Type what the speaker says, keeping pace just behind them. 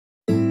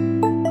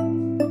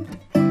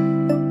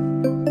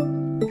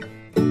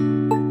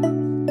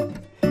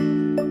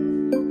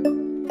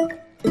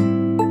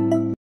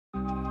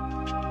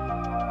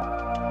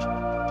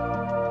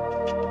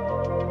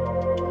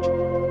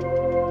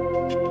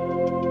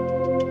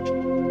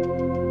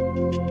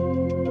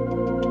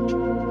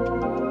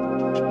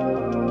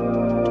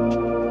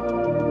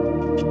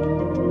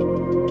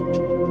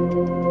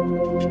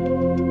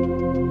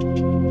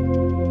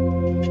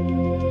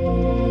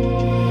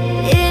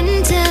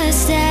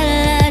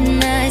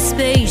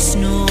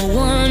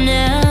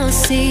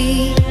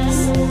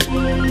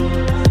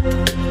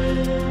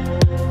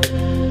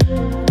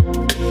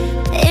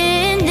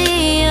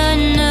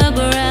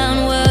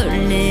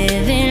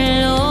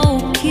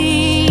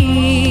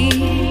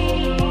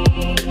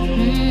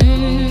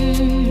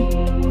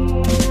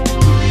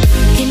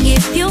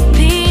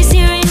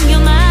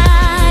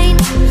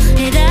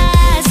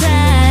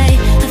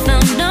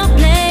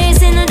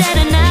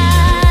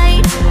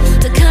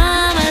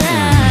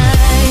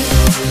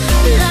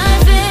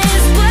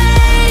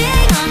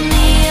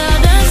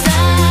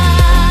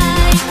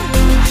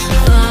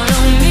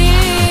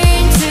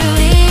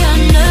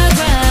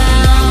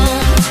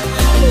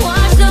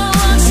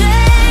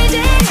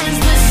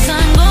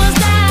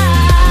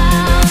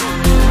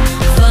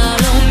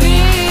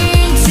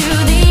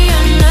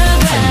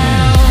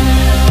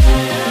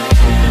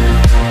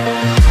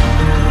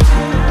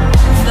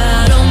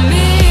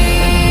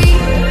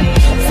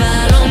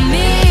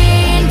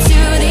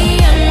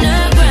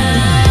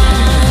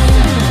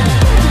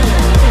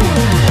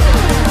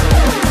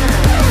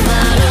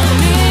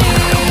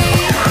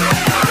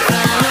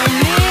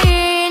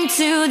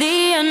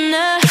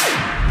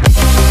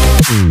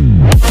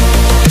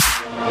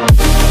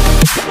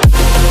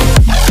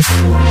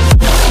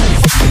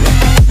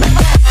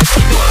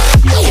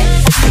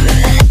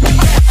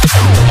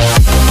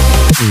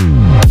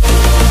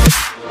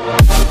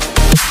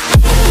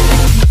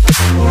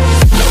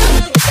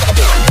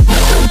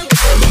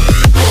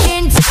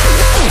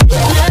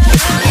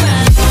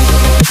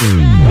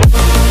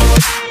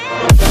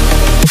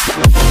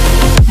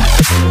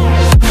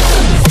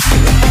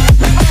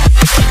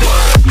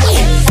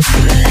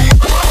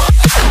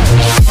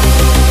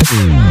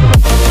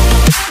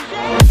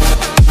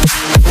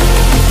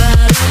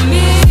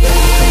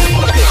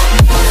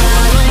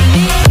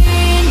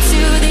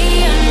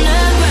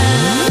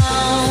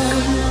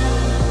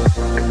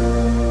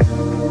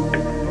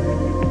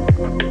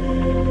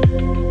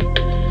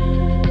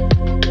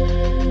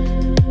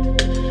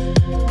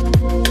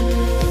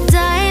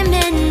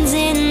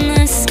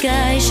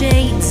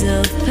skies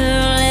of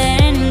pearl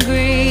and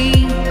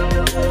green.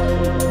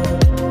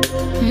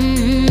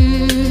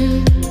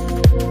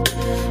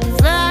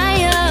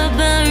 Fire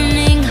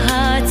burning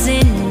hearts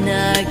in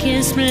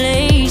darkest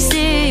places.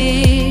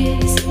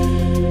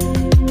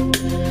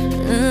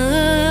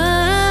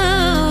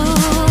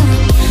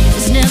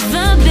 There's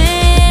never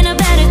been a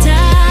better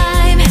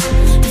time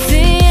to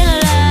feel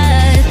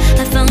alive.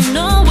 I found a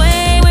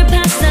way way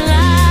past the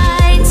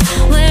lines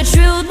where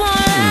truth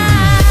won't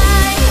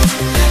lie.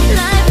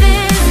 Life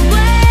is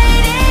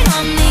waiting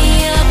on the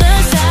other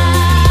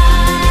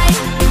side.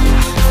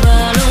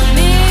 Follow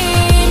me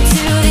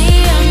into the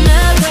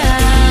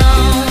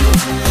underground.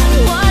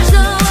 Watch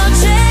the world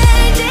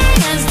changing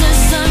as the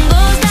sun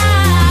goes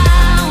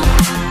down.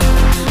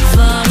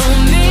 Follow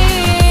me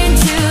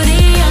into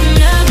the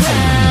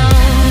underground.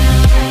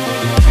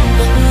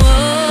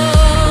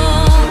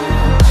 Whoa,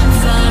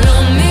 follow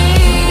me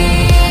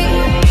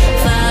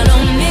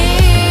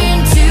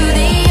into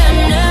the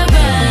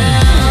underground.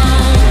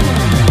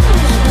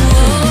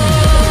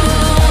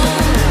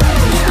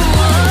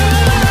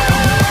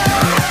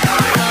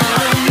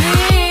 Follow me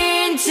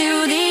into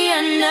the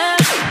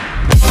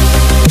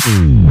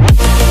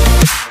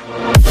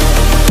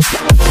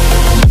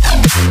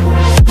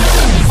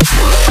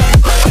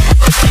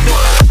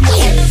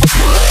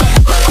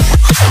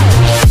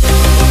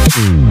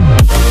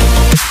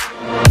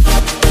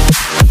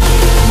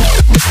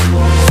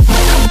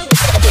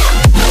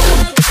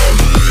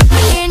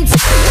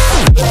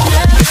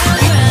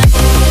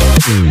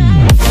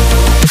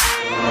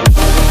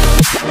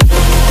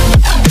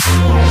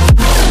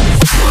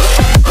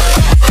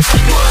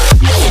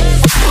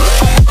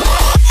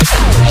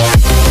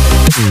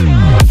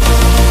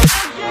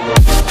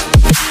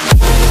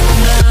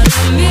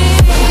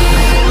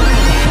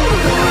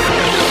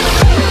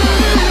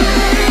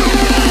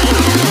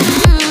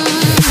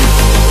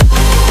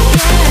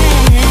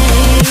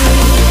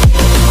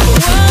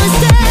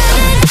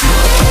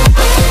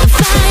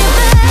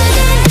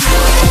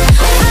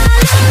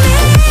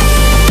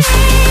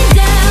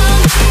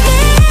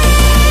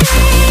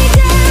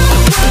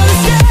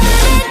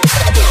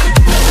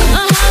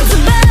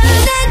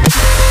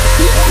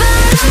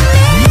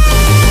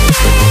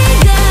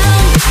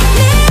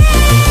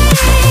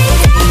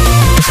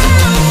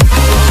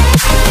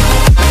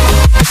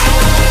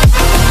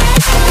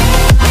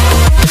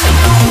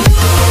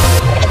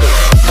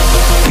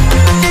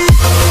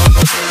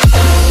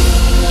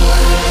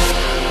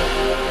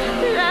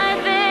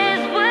life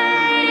is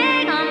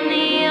waiting on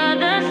the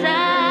other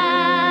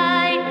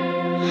side.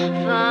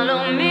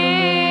 Follow me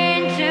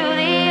into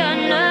the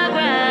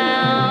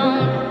underground.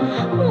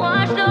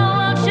 Watch the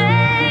world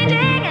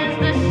changing as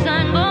the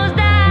sun goes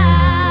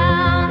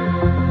down.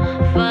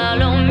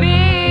 Follow me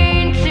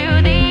into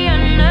the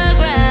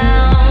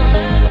underground.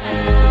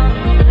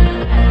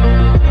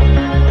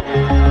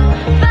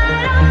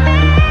 Follow me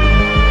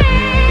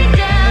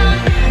down,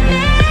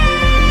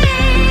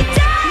 me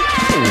down.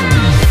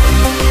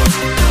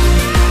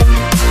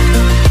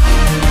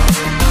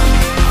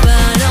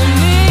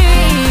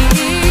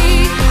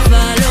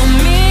 Follow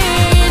me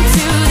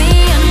into the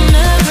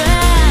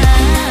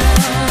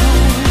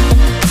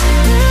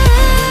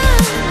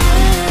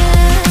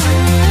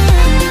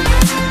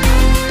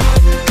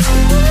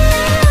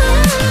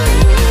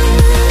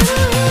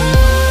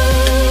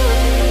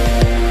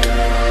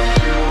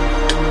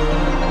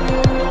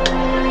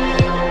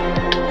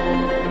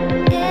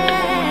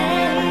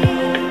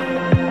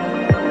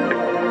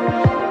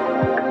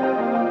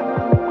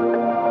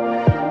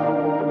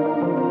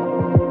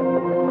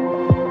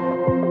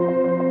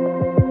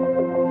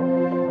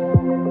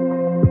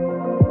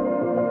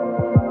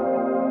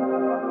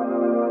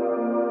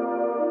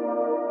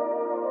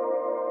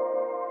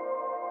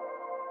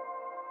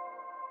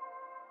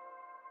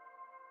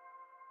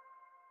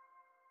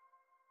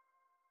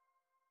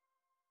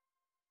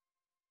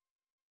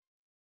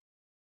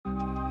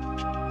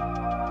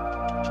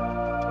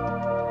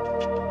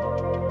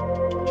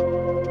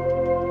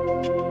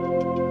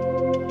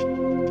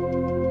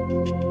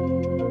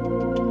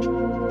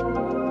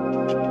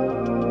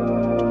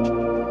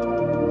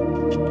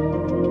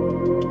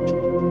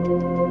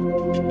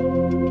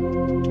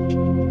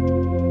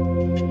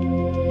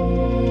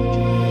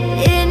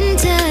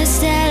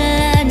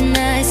interstellar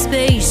night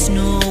space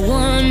no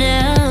one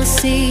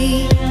else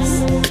sees.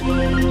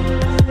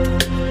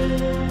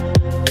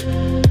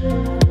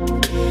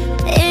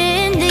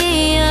 In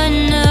the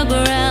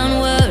underground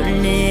we're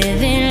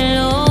living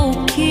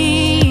low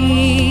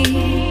key.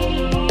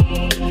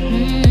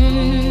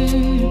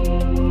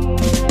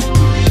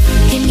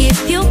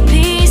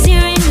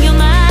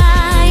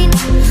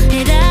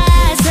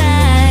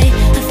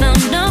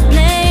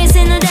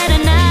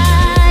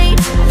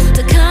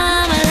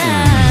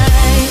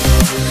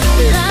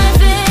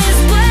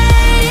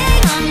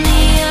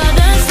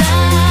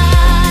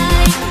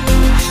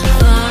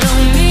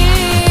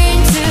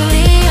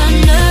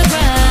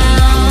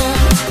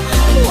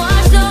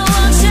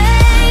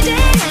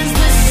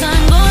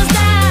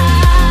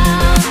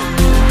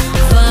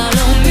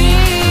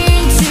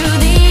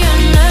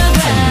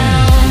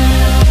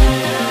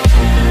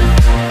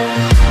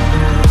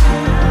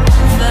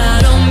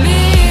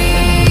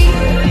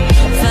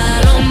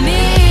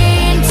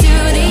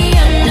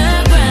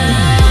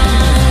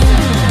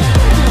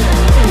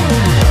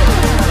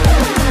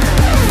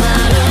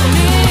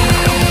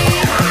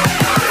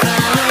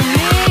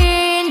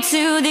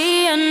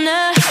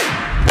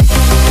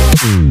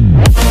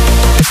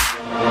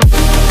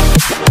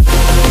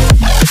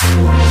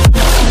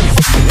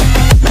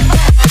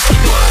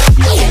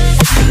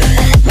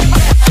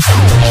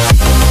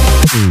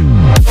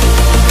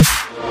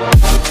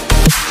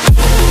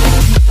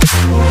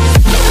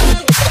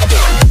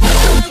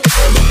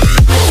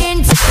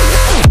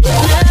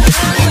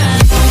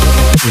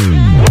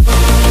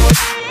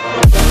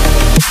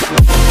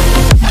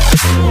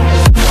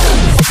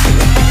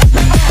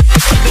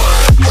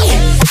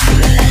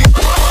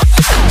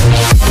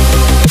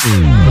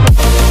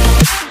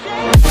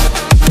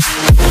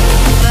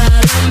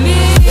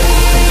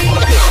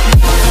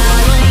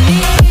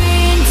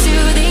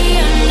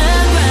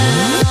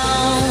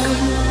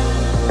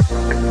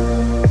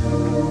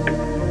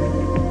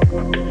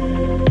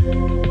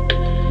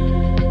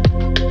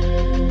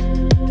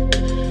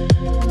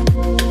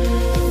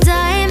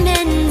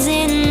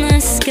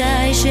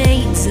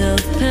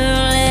 of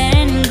pearl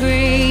and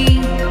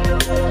green.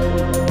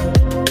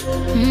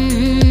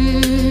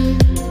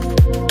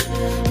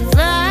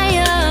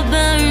 Fire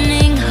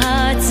burning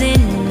hearts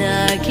in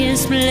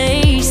darkest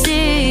places.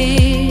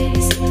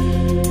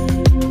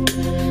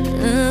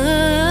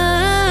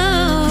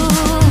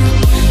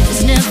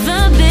 There's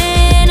never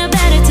been a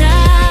better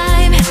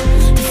time to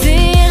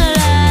feel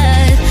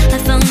alive. I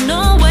found a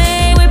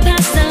way, we're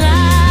past the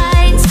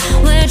lines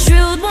where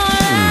truth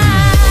won't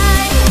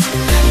lie.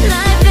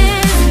 Life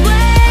is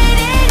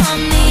waiting on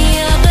the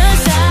other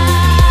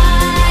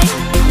side.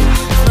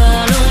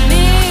 Follow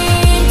me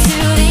into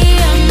the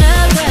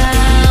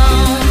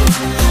underground.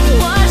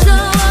 Watch the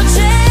world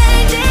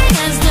changing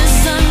as the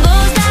sun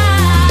goes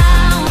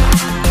down.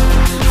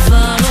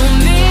 Follow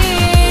me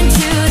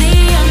into the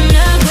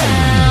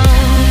underground.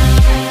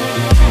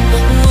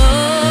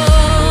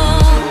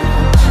 Whoa,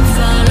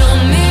 follow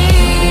me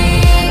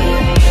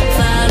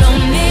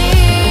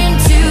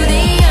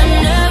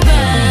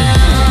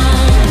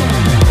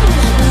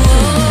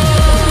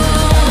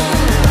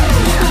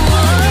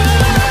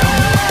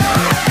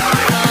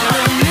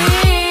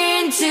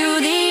into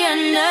the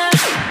underground.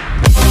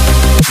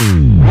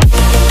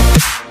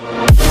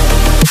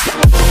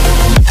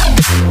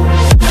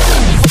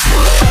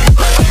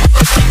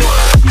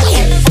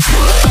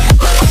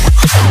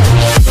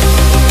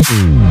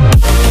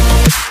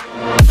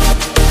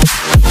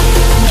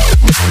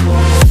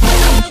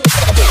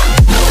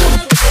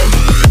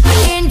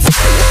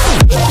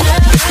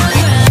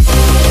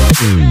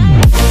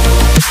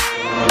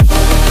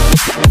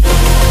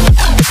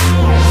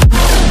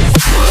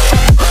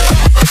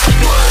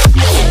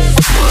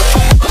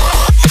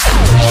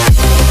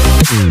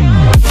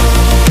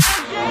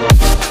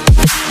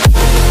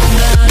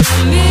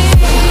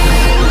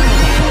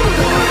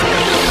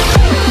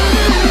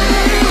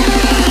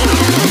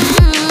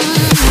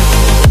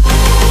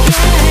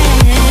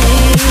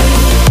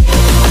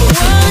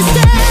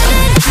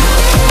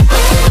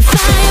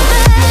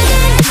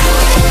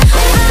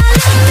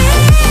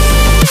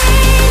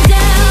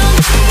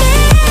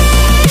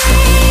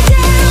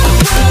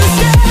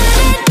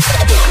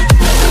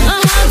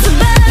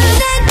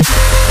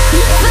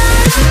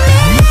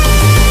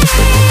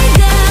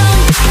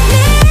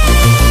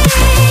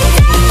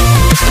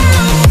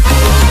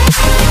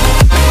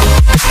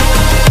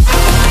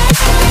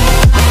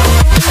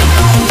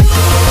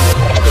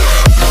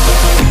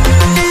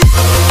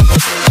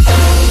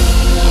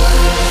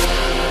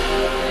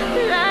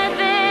 Life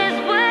is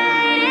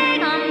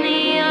waiting on the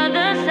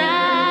other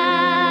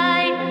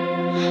side.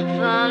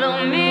 Follow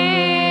me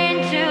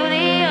into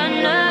the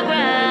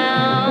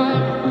underground.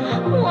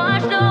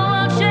 Watch the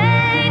world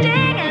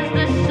changing as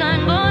the sun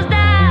goes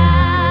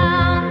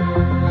down.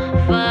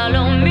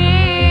 Follow me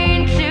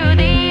into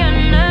the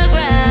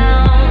underground.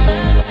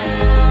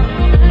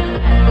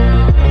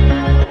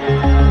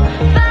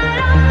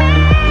 Follow me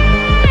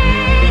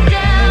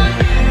down,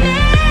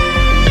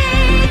 me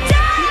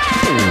down.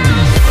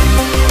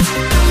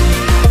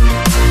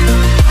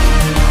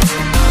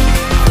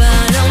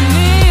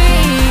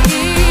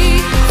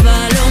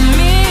 Follow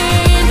me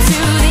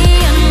into the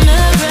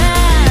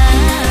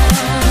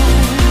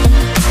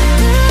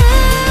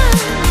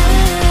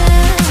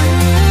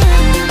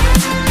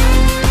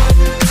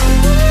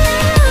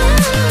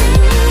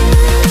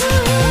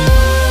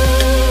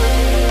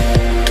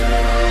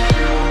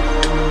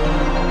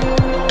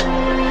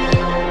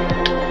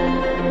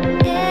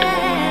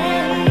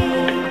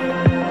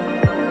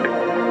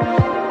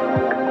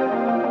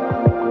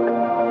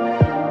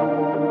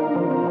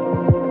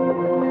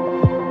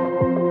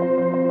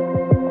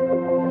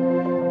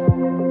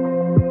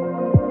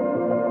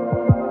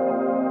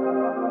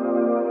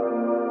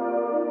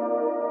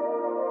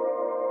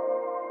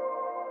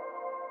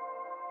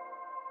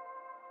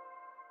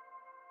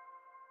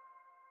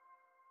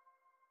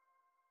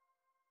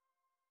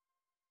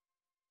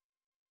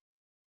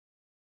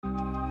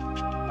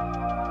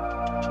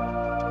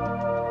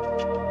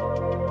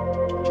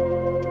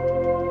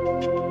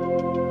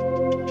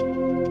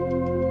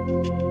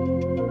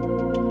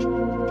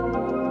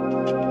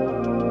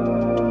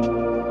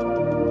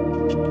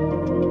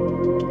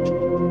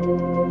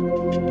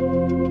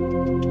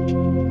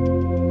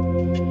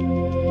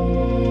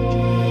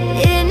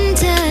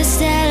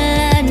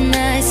Interstellar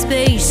night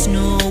space,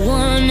 no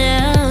one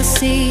else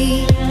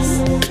sees.